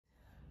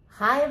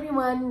Hi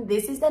everyone,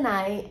 this is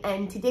Danai,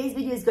 and today's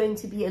video is going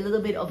to be a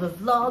little bit of a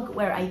vlog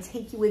where I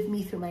take you with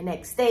me through my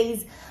next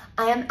days.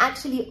 I am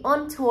actually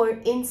on tour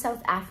in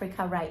South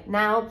Africa right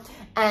now,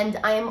 and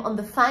I am on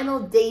the final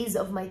days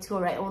of my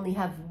tour. I only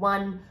have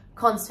one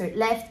concert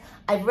left.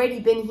 I've already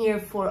been here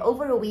for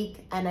over a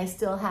week, and I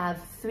still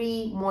have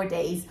 3 more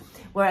days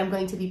where I'm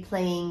going to be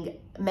playing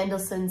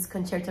Mendelssohn's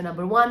Concerto No.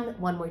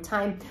 1 one more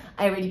time.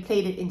 I already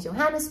played it in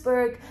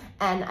Johannesburg,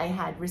 and I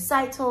had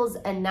recitals,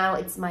 and now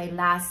it's my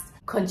last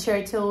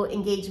concerto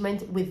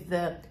engagement with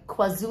the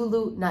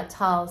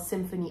KwaZulu-Natal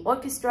Symphony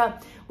Orchestra,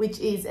 which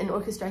is an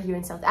orchestra here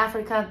in South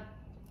Africa.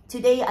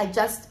 Today I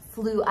just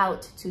flew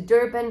out to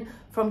Durban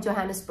from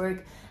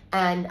Johannesburg,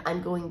 and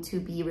I'm going to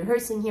be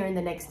rehearsing here in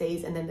the next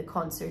days, and then the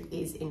concert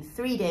is in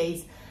 3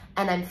 days,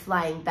 and I'm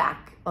flying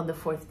back on the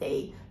 4th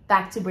day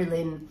back to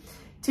Berlin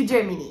to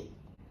Germany.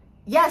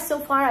 Yeah, so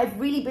far I've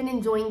really been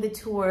enjoying the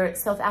tour.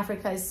 South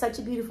Africa is such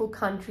a beautiful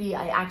country.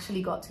 I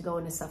actually got to go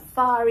on a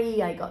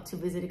safari. I got to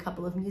visit a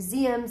couple of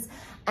museums,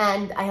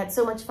 and I had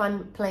so much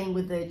fun playing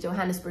with the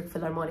Johannesburg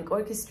Philharmonic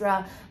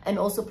Orchestra and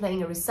also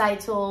playing a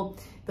recital.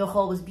 The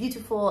hall was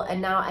beautiful,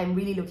 and now I'm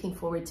really looking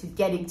forward to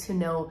getting to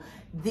know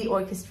the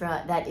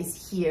orchestra that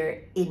is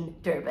here in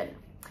Durban.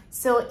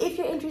 So if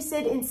you're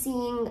interested in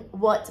seeing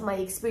what my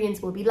experience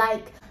will be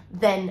like,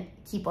 then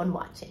keep on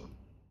watching.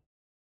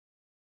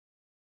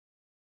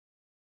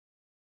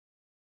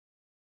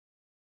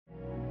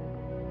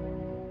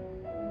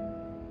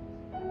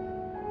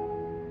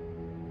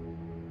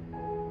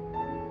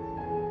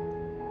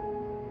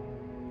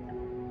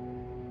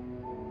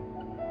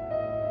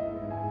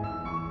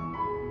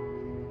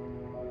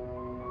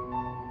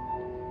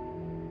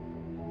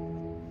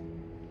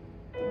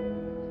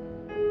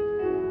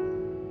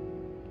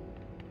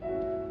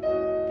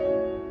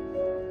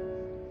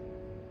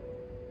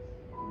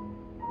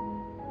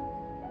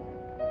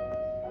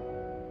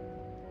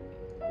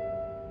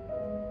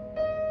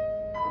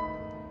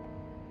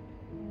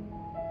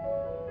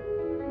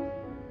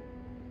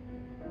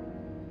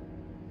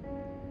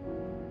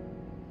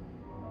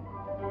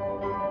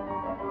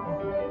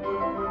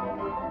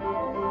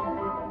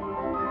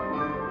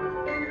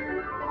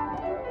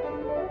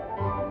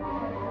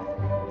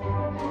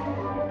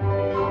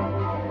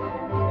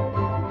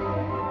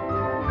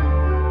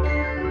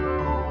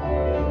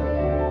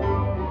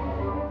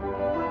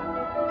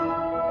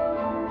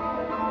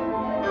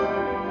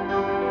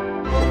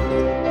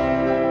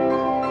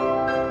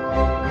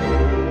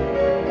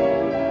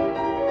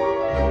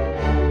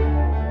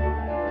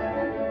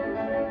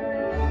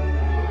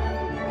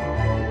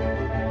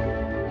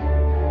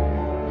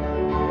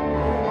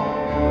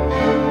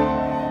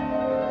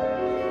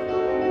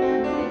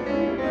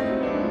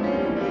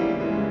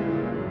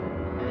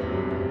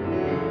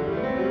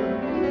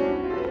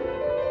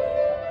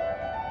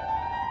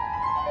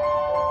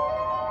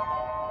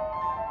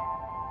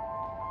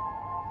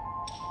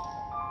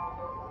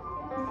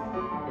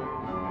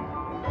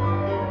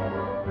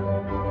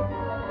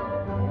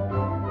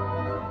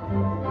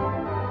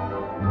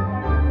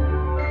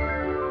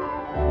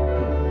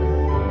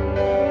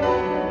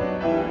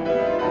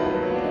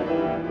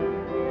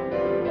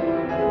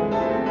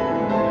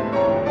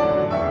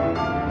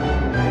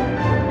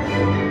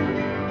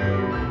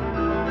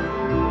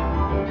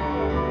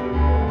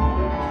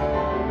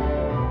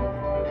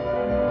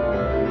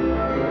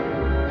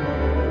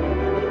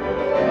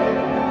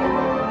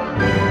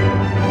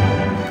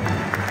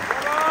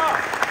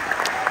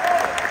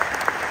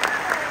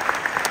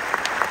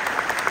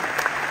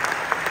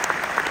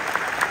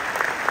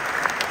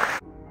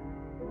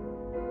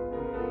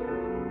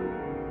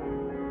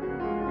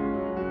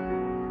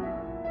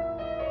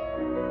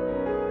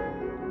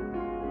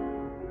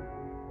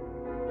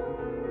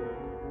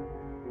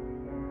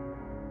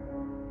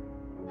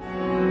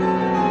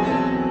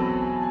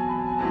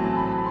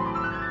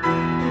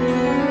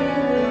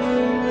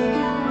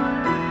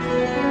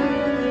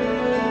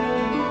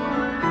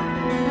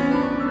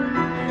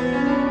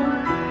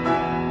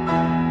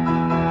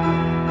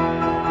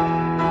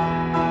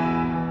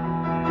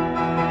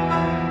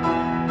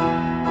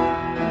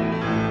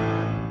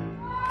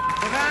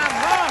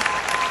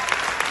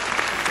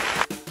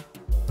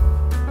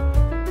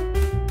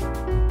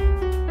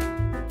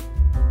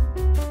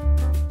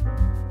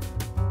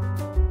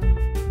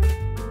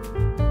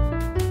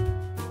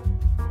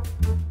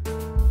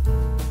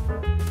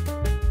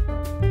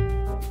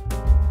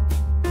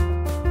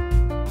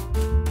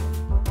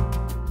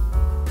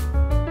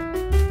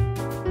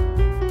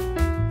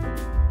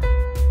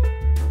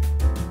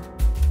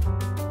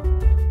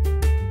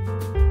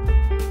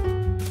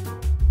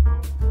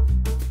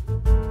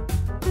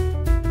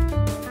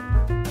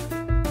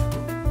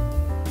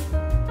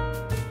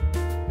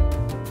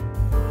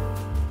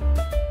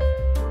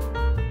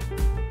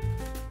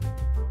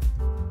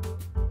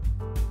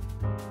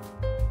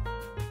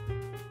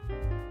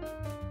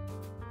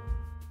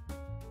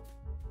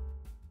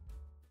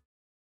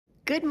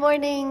 Good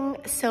morning.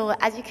 So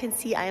as you can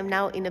see, I am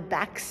now in a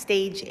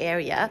backstage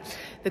area.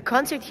 The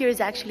concert here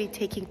is actually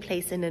taking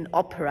place in an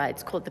opera.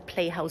 It's called the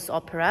Playhouse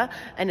Opera,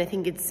 and I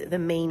think it's the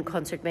main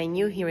concert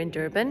venue here in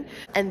Durban.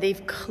 And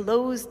they've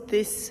closed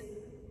this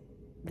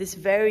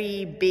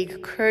very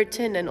big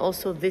curtain and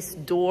also this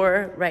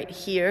door right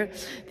here.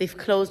 They've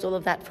closed all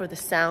of that for the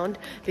sound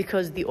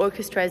because the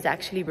orchestra is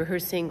actually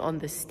rehearsing on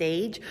the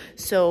stage.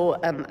 So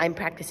I'm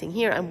practicing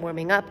here, I'm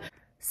warming up.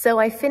 So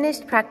I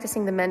finished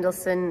practicing the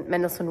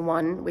Mendelssohn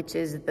 1, which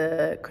is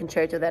the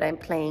concerto that I'm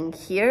playing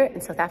here in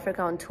South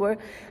Africa on tour.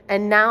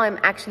 And now I'm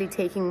actually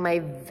taking my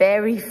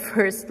very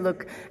first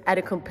look at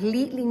a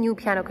completely new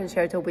piano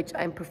concerto, which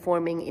I'm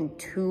performing in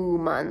 2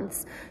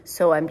 months.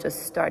 So I'm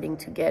just starting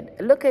to get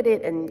a look at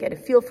it and get a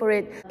feel for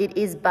it. It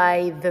is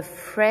by the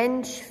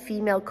French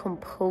female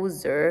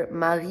composer,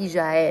 Marie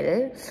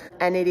Jaël.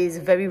 And it is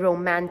very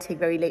romantic,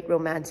 very late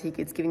romantic.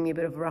 It's giving me a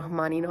bit of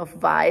Rachmaninoff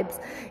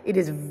vibes. It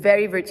is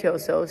very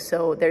virtuoso.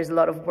 So there's a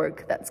lot of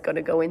work that's going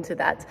to go into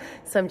that.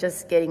 So I'm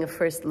just getting a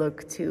first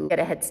look to get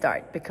a head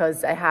start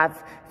because I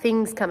have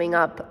things coming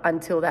up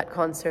until that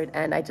concert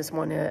and I just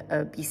want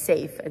to be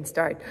safe and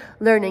start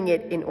learning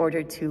it in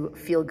order to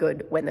feel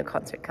good when the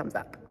concert comes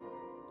up.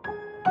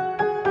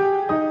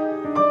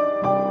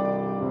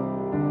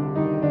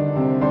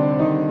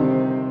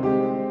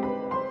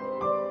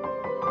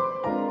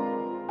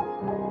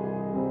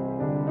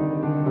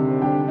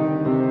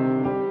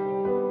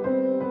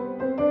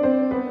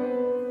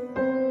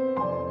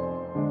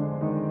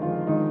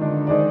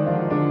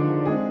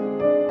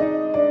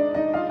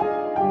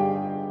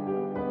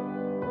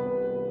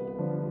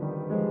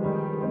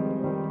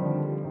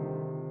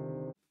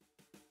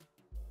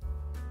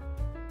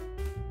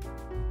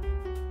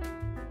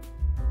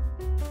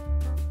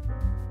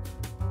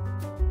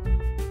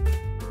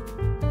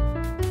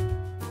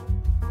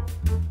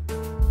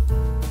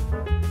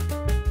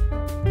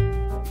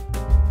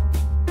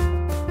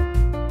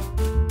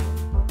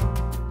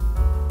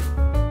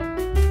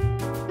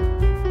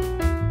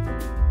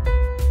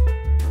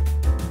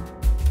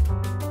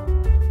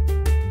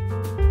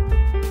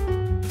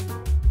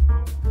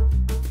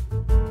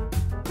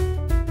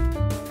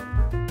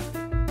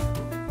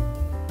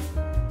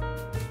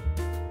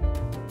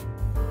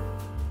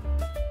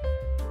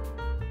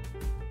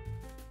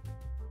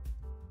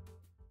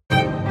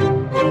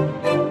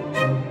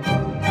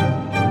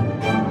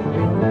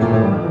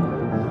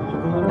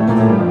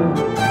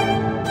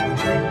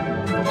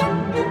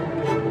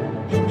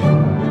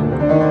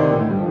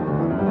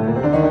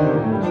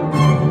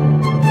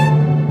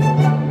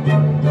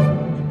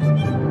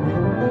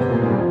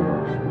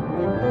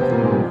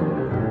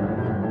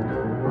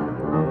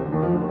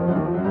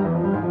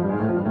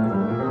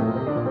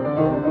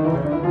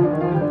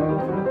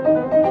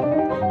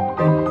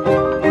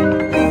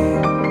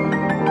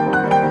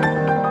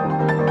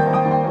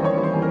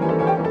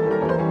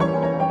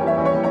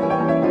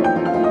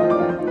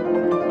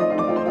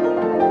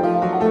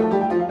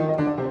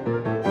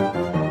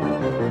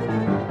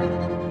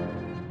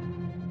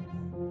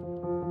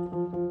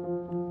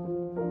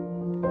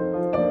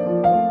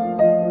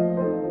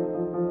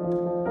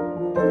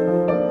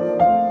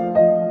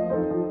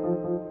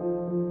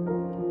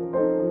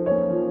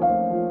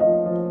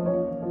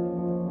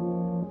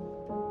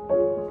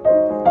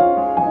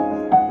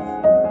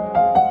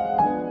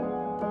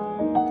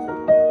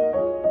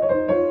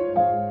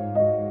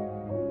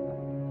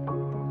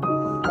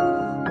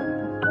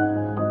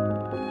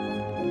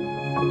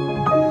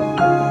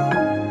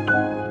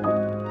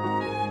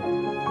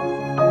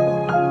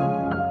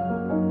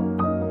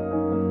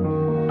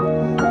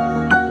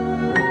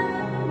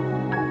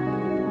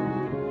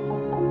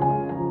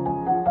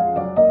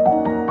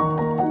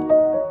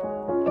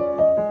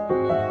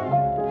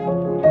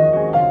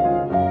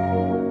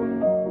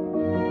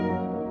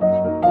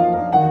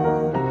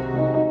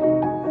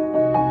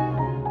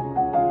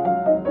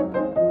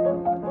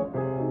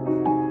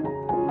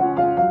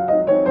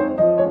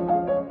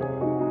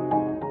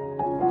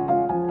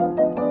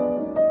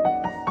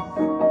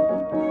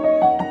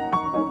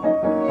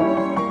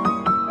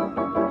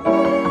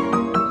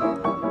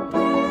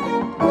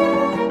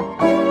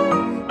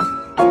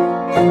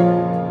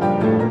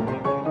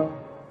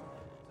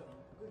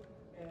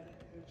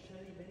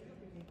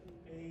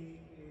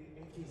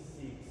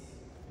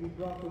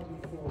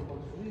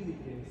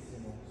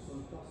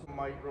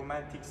 My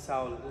romantic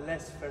soul,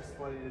 less first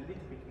violin, a little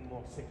bit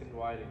more second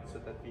violin, so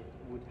that we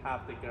would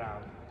have the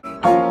ground.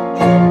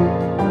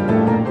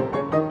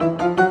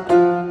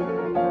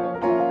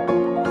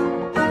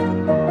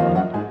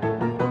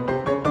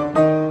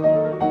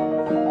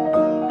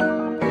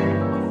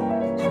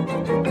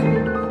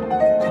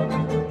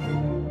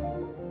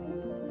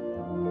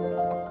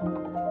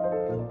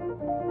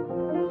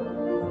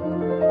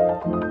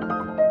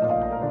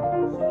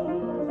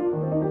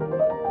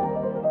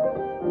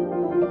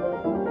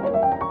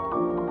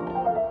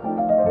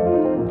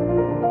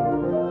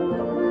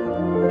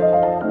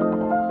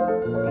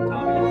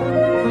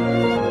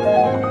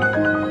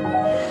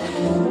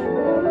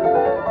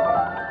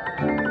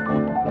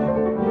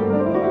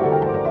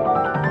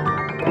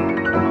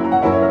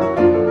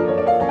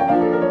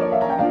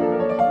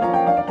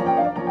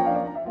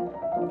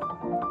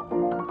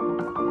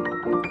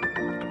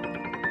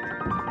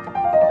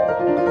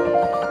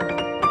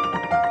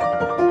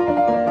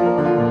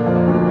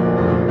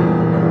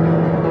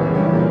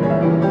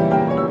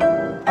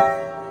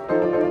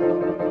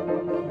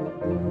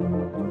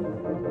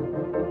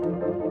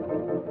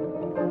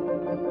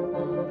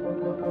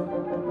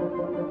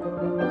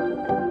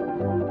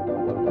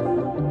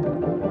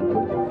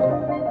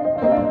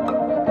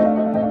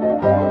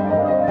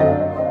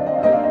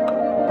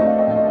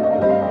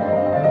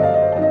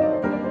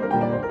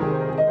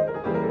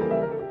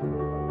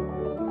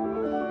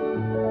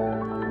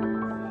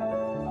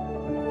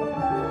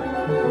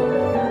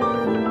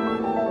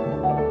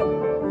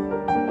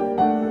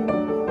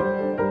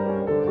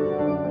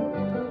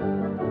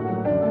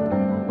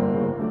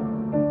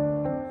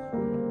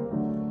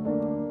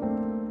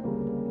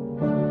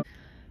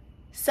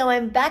 So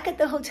I'm back at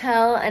the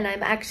hotel and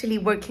I'm actually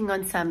working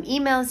on some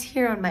emails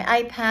here on my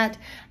iPad,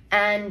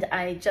 and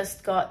I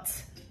just got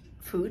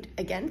food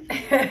again.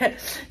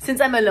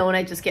 Since I'm alone,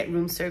 I just get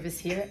room service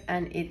here,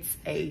 and it's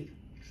a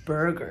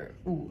burger.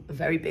 Ooh, a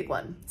very big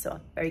one. So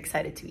I'm very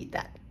excited to eat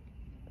that.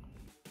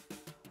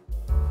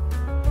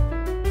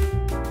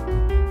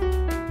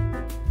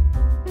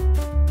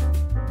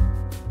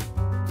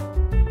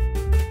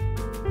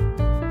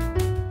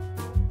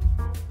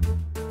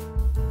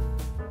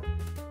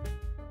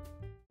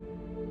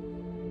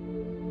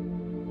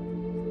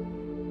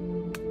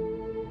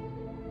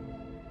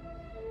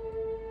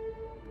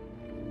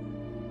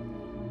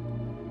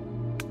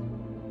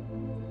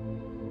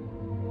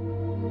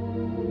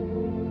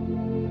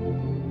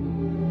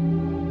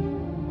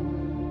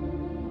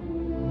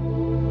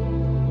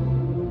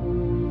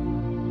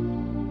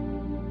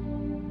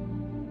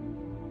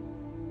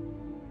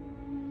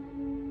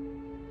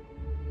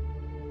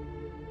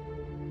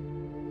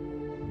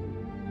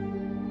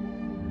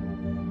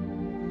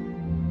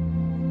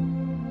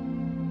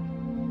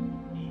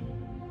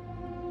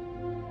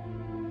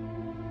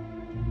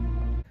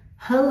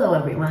 Hello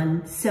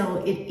everyone,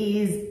 so it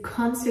is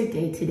concert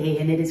day today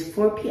and it is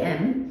 4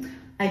 p.m.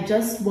 I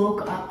just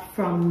woke up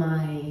from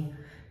my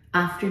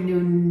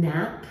afternoon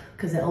nap,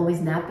 because I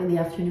always nap in the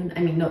afternoon. I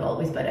mean, not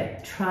always, but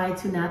I try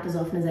to nap as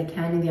often as I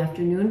can in the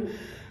afternoon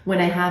when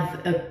I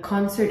have a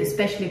concert,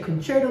 especially a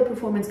concerto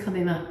performance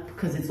coming up,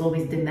 because it's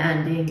always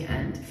demanding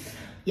and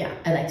yeah,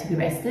 I like to be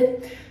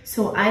rested.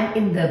 So I'm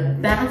in the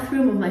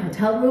bathroom of my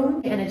hotel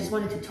room and I just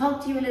wanted to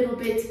talk to you a little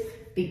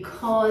bit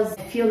because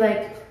I feel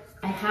like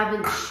I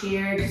haven't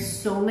shared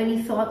so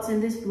many thoughts in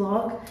this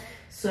vlog,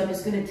 so I'm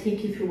just going to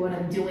take you through what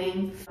I'm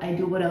doing. I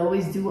do what I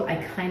always do. I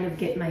kind of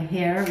get my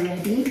hair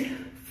ready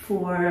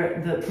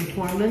for the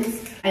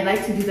performance. I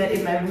like to do that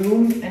in my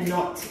room and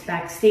not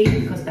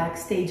backstage, because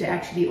backstage I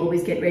actually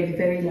always get ready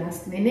very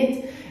last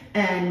minute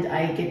and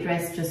I get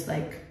dressed just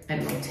like, I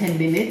don't know, 10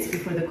 minutes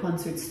before the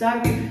concert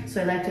starts.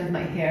 So I like to have my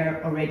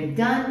hair already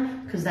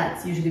done because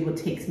that's usually what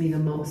takes me the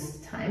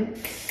most time.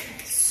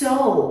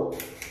 So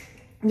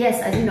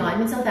yes, as you know,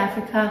 I'm in South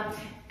Africa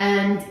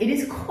and it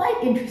is quite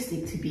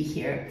interesting to be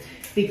here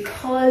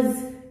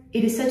because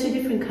it is such a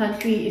different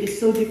country. It is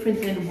so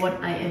different than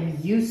what I am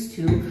used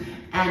to.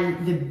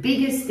 And the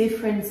biggest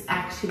difference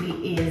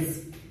actually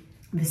is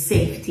the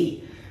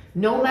safety.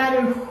 No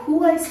matter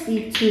who I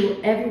speak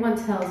to, everyone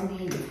tells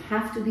me you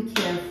have to be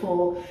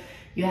careful.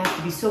 You have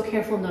to be so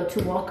careful not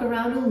to walk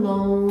around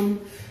alone,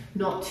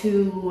 not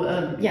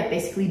to,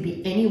 basically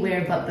be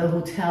anywhere but the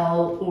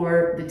hotel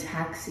or the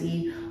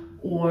taxi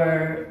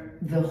or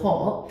the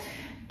hall.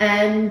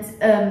 And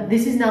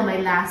this is now my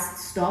last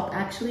stop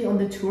actually on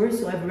the tour,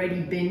 so I've already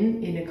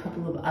been in a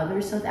couple of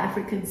other South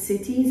African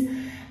cities,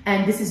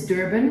 and this is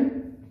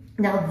Durban.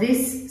 Now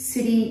this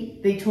city,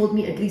 they told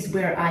me, at least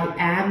where I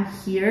am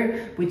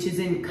here, which is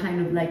in kind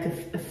of like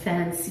a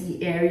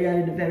fancy area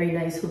in a very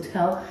nice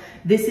hotel,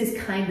 this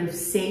is kind of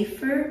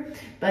safer.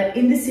 But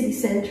in the city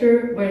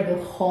center where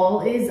the hall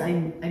is,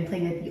 I'm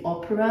playing at the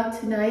opera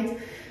tonight,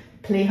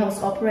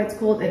 Playhouse Opera it's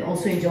called, and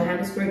also in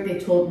Johannesburg they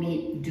told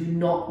me do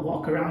not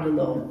walk around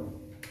alone.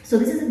 So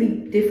this is a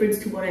big difference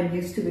to what I'm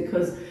used to,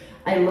 because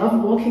I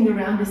love walking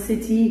around the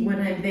city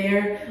when I'm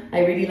there.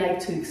 I really like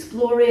to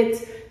explore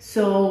it.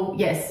 So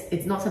yes,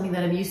 it's not something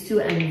that I'm used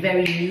to and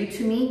very new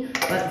to me,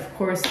 but of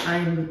course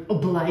I'm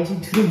obliging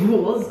to the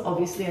rules.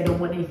 Obviously I don't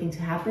want anything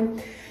to happen.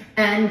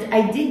 And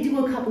I did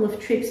do a couple of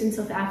trips in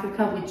South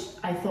Africa, which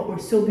I thought were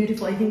so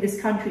beautiful. I think this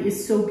country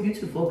is so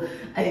beautiful.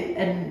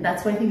 And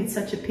that's why I think it's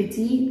such a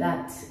pity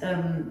that,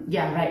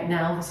 right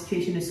now the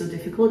situation is so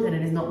difficult and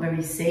it is not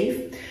very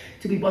safe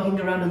to be walking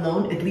around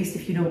alone, at least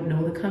if you don't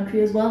know the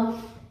country as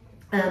well.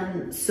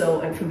 And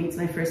for me, it's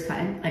my first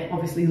time. I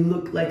obviously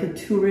look like a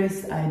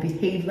tourist. I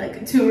behave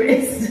like a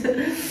tourist.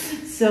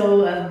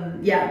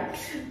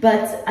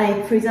 But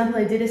for example,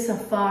 I did a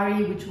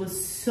safari, which was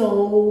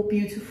so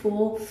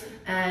beautiful.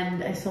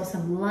 And I saw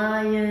some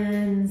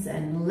lions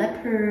and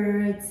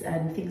leopards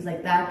and things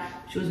like that,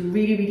 which was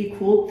really, really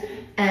cool.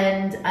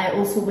 And I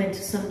also went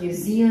to some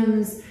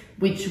museums,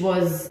 which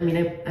was,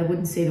 I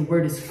wouldn't say the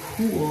word is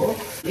cool.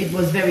 It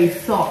was very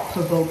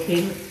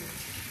thought-provoking.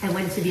 I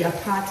went to the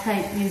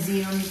Apartheid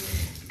Museum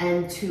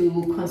and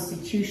to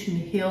Constitution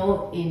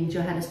Hill in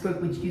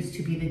Johannesburg, which used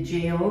to be the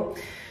jail.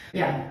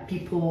 Yeah,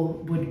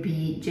 people would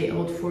be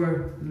jailed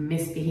for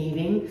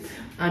misbehaving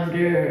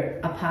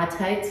under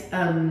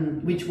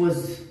apartheid, which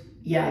was,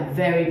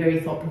 very, very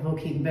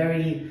thought-provoking,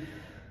 very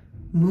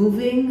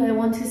moving, I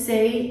want to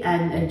say,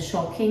 and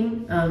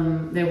shocking.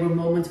 There were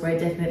moments where I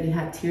definitely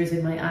had tears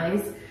in my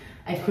eyes.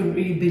 I couldn't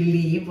really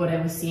believe what I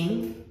was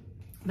seeing.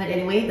 But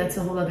anyway, that's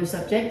a whole other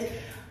subject.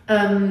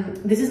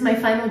 This is my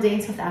final day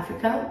in South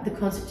Africa. The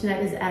concert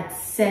tonight is at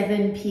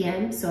 7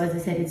 p.m. So as I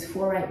said, it's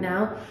 4 right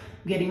now.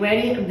 I'm getting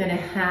ready. I'm gonna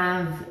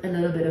have a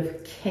little bit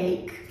of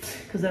cake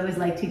because I always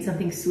like to eat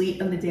something sweet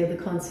on the day of the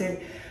concert.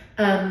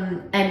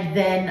 And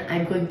then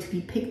I'm going to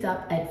be picked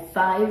up at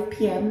 5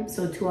 p.m.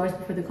 So 2 hours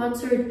before the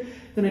concert.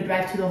 I'm gonna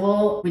drive to the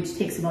hall, which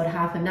takes about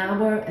half an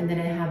hour. And then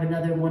I have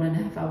another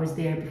 1.5 hours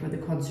there before the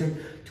concert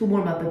to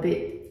warm up a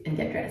bit and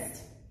get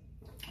dressed.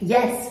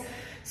 Yes,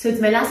 so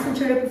it's my last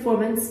concerto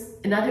performance.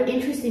 Another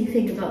interesting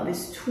thing about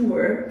this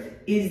tour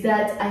is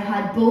that I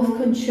had both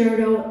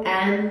concerto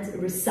and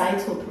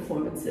recital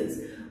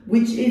performances,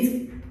 which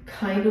is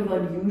kind of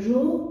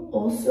unusual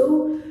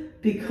also,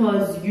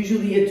 because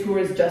usually a tour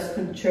is just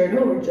concerto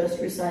or just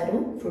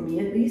recital, for me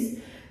at least.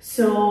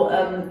 So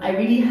I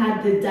really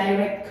had the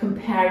direct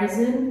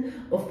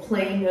comparison of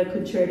playing a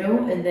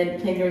concerto and then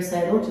playing a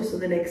recital just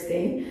on the next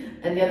day,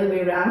 and the other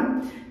way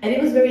around. And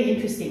it was very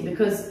interesting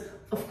because,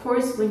 of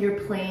course, when you're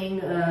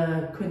playing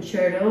a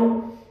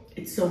concerto,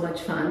 it's so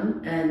much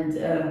fun, and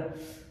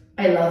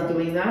I love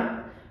doing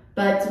that.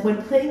 But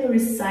when playing a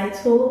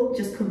recital,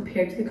 just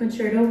compared to the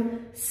concerto,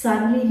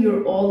 suddenly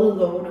you're all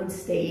alone on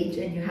stage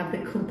and you have the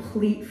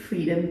complete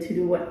freedom to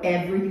do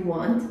whatever you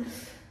want.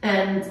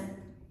 And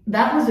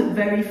that was a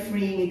very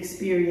freeing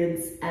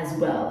experience as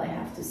well, I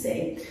have to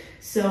say.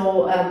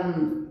 So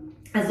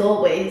as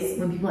always,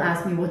 when people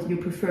ask me what do you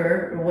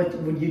prefer or what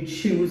would you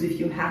choose if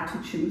you had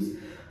to choose,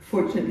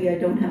 fortunately I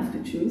don't have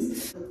to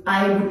choose.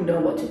 I wouldn't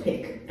know what to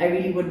pick. I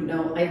really wouldn't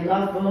know. I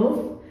love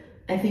both.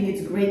 I think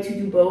it's great to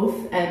do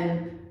both.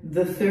 And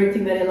the third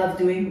thing that I love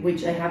doing,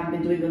 which I haven't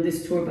been doing on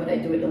this tour, but I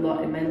do it a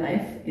lot in my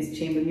life, is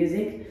chamber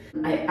music.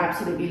 I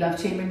absolutely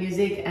love chamber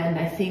music, and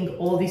I think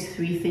all these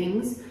three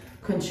things,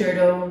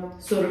 concerto,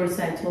 solo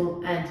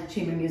recital, and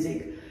chamber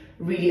music,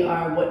 really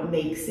are what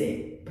makes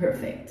it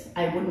perfect.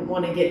 I wouldn't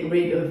want to get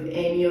rid of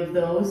any of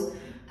those.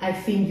 I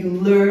think you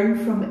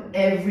learn from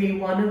every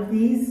one of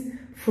these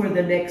for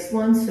the next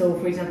one. So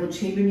for example,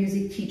 chamber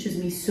music teaches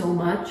me so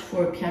much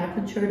for a piano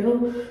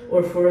concerto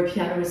or for a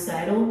piano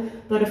recital,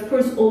 but of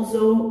course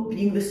also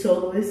being the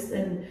soloist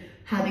and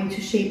having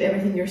to shape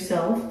everything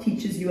yourself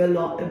teaches you a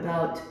lot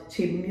about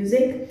chamber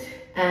music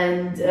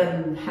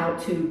and how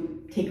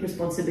to take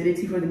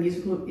responsibility for the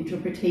musical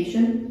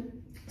interpretation.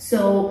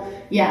 So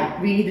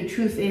yeah, really the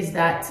truth is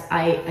that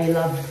I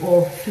love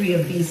all three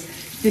of these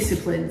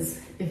disciplines,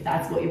 if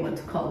that's what you want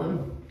to call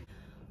them.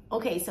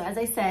 Okay, so as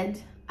I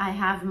said, I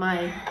have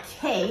my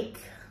cake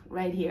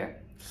right here.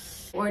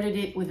 Ordered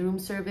it with room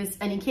service,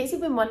 and in case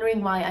you've been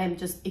wondering why I'm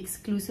just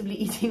exclusively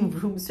eating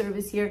room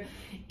service here,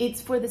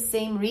 it's for the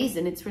same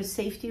reason. It's for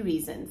safety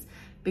reasons,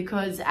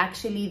 because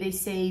actually they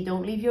say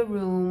don't leave your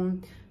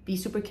room, be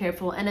super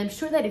careful. And I'm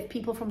sure that if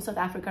people from South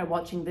Africa are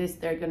watching this,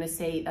 they're gonna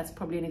say that's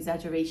probably an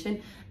exaggeration.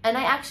 And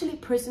I actually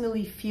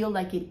personally feel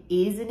like it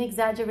is an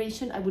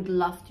exaggeration. I would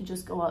love to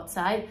just go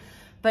outside,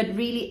 but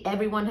really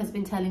everyone has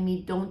been telling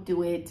me don't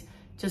do it.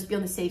 Just be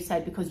on the safe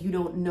side, because you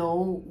don't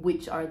know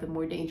which are the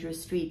more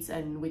dangerous streets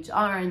and which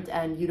aren't,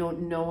 and you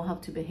don't know how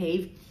to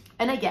behave.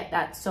 And I get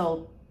that.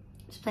 So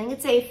just playing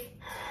it safe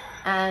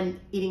and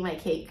eating my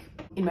cake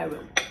in my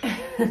room.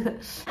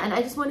 And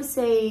I just want to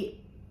say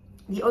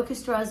the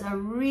orchestras are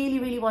really,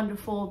 really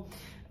wonderful.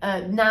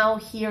 Now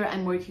here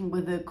I'm working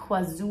with the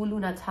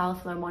KwaZulu-Natal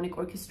Philharmonic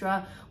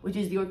Orchestra, which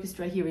is the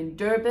orchestra here in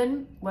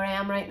Durban, where I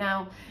am right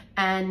now.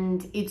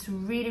 And it's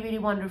really, really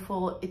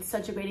wonderful. It's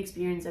such a great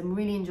experience. I'm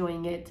really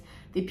enjoying it.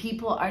 The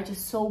people are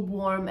just so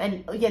warm.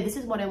 And yeah, this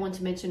is what I want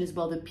to mention as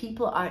well. The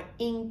people are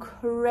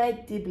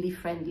incredibly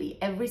friendly.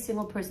 Every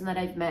single person that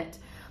I've met,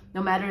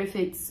 no matter if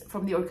it's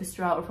from the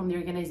orchestra or from the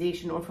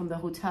organization or from the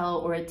hotel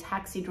or a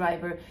taxi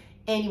driver,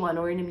 anyone,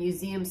 or in a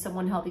museum,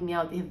 someone helping me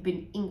out, they have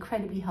been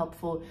incredibly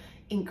helpful,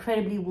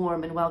 incredibly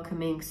warm and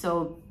welcoming.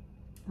 So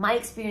my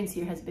experience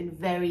here has been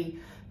very,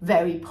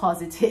 very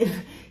positive,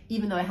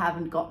 even though I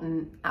haven't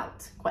gotten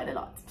out quite a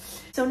lot.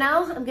 So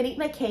now I'm gonna eat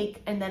my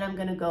cake and then I'm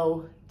gonna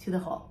go to the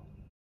hall.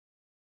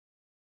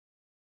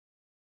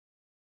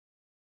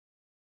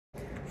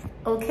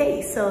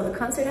 Okay, so the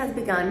concert has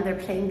begun. They're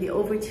playing the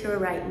overture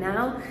right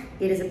now.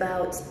 It is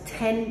about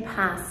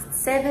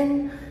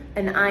 7:10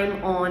 and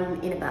I'm on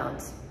in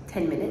about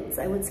 10 minutes,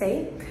 I would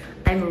say.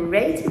 I'm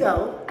ready to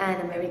go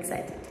and I'm very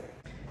excited.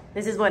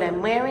 This is what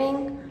I'm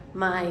wearing,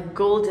 my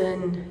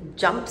golden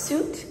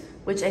jumpsuit,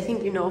 which I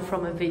think you know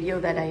from a video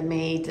that I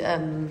made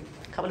a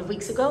couple of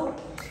weeks ago.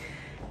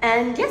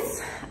 And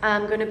yes,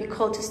 I'm gonna be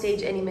called to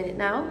stage any minute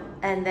now,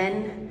 and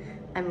then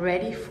I'm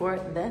ready for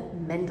the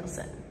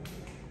Mendelssohn.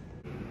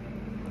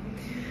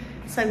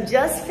 So I'm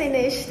just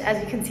finished,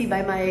 as you can see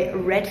by my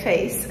red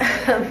face.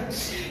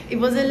 It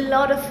was a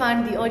lot of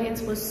fun. The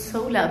audience was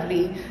so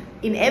lovely.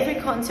 In every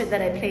concert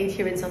that I played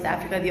here in South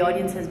Africa, the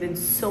audience has been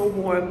so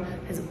warm,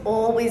 has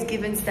always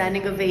given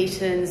standing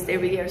ovations. They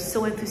really are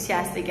so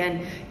enthusiastic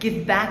and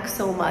give back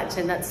so much.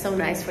 And that's so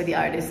nice for the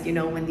artist, you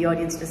know, when the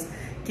audience just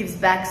gives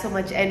back so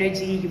much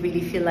energy, you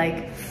really feel like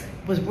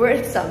it was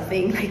worth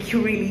something, like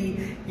you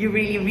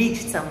really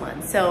reached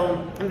someone.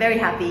 So I'm very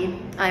happy.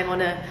 I'm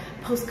on a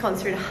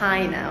post-concert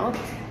high now.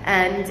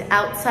 And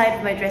outside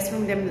of my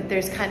dressing room,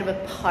 there's kind of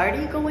a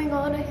party going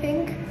on, I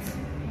think.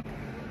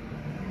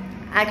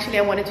 Actually,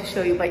 I wanted to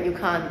show you, but you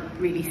can't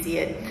really see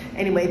it.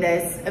 Anyway,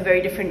 there's a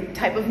very different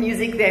type of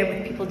music there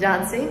with people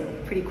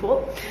dancing. Pretty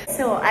cool.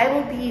 So I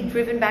will be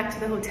driven back to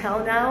the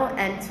hotel now,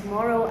 and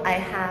tomorrow I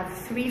have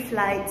 3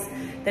 flights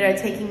that are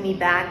taking me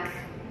back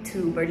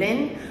to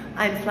Berlin.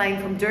 I'm flying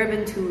from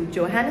Durban to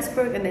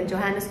Johannesburg, and then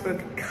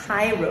Johannesburg,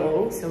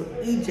 Cairo, so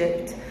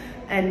Egypt,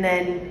 and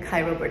then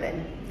Cairo,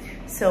 Berlin.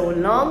 So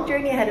long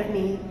journey ahead of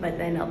me, but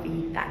then I'll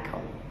be back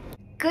home.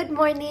 Good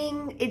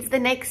morning, it's the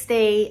next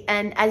day,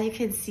 and as you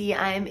can see,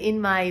 I am in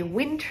my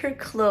winter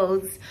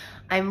clothes.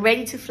 I'm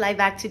ready to fly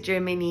back to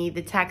Germany.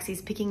 The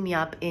taxi's picking me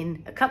up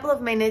in a couple of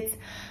minutes.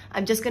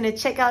 I'm just gonna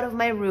check out of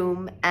my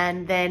room,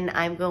 and then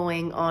I'm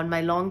going on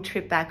my long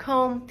trip back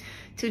home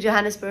to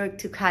Johannesburg,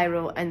 to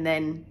Cairo, and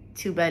then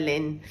to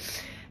Berlin.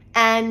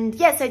 And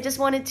yes, I just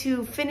wanted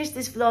to finish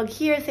this vlog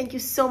here. Thank you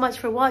so much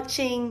for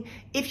watching.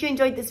 If you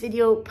enjoyed this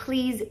video,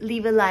 please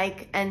leave a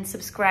like and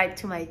subscribe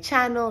to my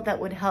channel.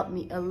 That would help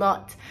me a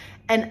lot.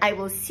 And I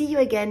will see you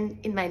again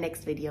in my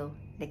next video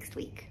next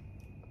week.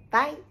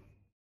 Bye.